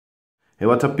Hey,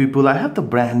 what's up people? I have the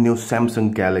brand new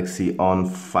Samsung Galaxy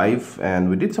On5 and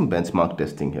we did some benchmark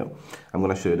testing here. I'm going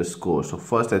to show you the score. So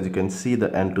first, as you can see, the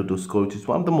Antutu score, which is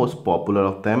one of the most popular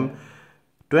of them,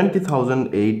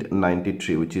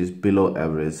 20,893, which is below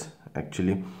average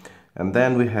actually. And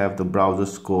then we have the browser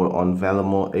score on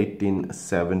Vellamo,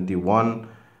 1871,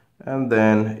 and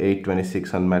then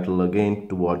 826 on Metal again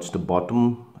towards the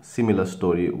bottom. Similar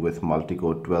story with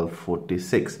multicore,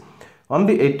 1246.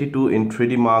 Only 82 in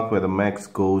 3D Mark, where the max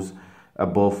goes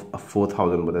above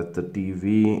 4,000, but that's the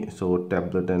TV. So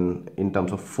tablet, and in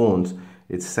terms of phones,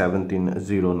 it's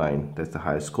 1709. That's the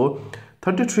highest score.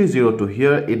 3302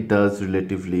 here, it does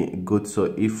relatively good.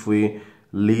 So if we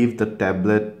leave the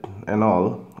tablet and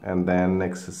all, and then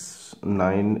Nexus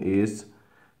 9 is,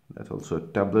 that's also a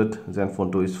tablet.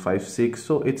 Zenfone 2 is 5.6,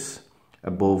 so it's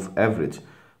above average.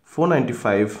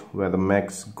 495, where the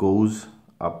max goes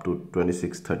up to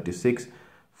 2636,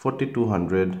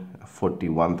 4200,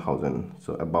 41,000,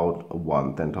 so about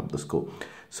 1/10 of the score.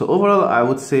 So overall, I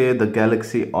would say the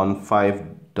Galaxy On5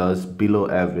 does below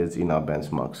average in our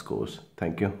benchmark scores.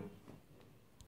 Thank you.